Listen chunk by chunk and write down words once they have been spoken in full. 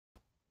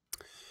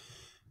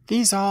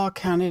These all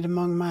counted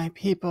among my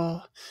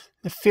people,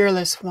 the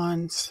fearless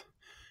ones.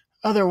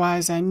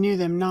 Otherwise I knew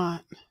them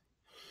not.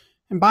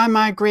 And by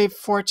my great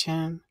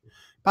fortune,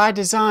 by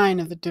design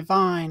of the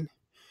divine,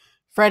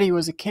 Freddie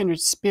was a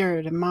kindred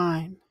spirit of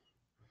mine.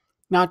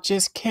 Not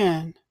just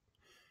kin.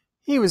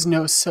 He was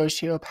no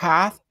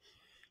sociopath.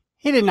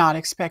 He did not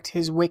expect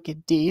his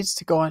wicked deeds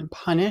to go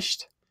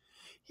unpunished.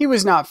 He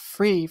was not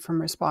free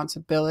from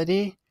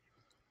responsibility.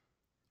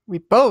 We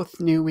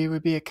both knew we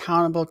would be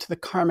accountable to the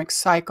karmic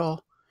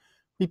cycle.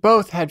 We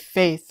both had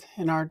faith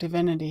in our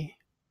divinity.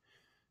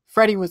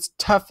 Freddie was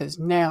tough as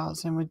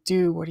nails and would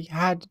do what he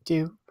had to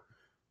do,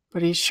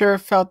 but he sure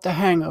felt the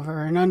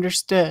hangover and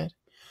understood.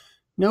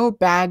 No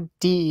bad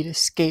deed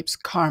escapes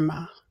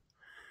karma.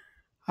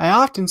 I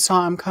often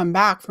saw him come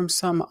back from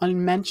some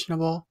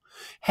unmentionable,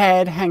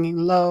 head hanging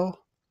low,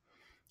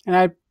 and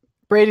I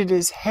braided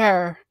his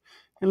hair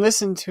and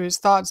listened to his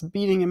thoughts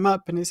beating him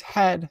up in his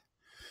head,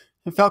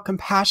 and felt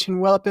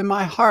compassion well up in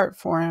my heart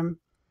for him.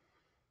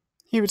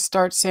 He would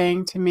start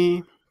saying to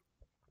me,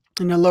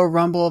 in a low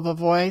rumble of a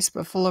voice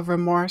but full of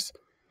remorse,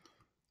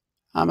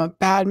 "I'm a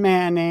bad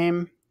man,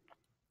 Aim.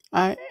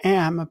 I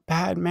am a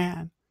bad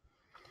man."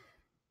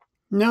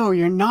 "No,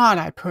 you're not,"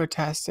 I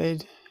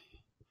protested.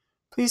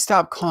 "Please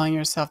stop calling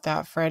yourself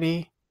that,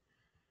 Freddie."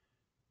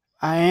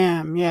 "I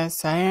am,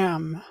 yes, I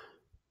am."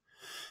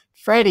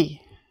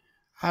 "Freddie,"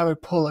 I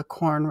would pull a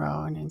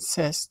cornrow and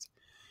insist,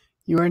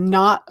 "you are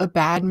not a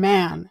bad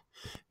man.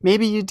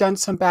 Maybe you've done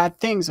some bad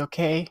things,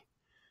 okay?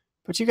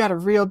 But you got a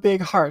real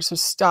big heart, so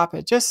stop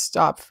it. Just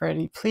stop,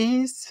 Freddie,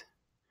 please."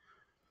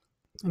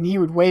 And he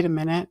would wait a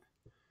minute,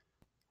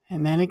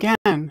 and then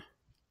again.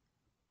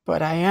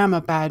 "But I am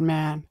a bad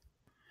man."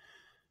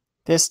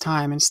 This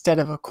time, instead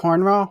of a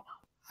cornrow,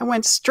 I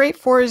went straight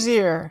for his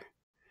ear.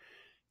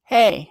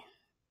 "Hey,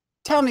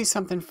 tell me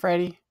something,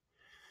 Freddie.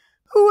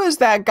 Who was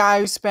that guy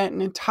who spent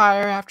an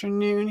entire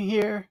afternoon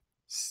here,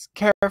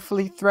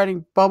 carefully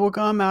threading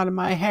bubblegum out of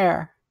my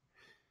hair?"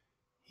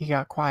 He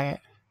got quiet.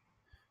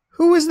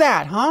 "Who was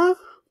that, huh?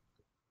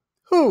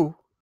 Who?"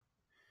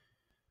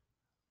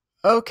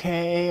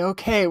 Okay,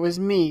 it was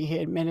me," he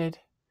admitted.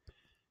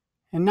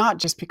 And not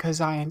just because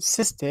I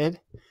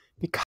insisted,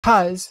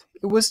 because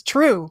it was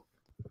true.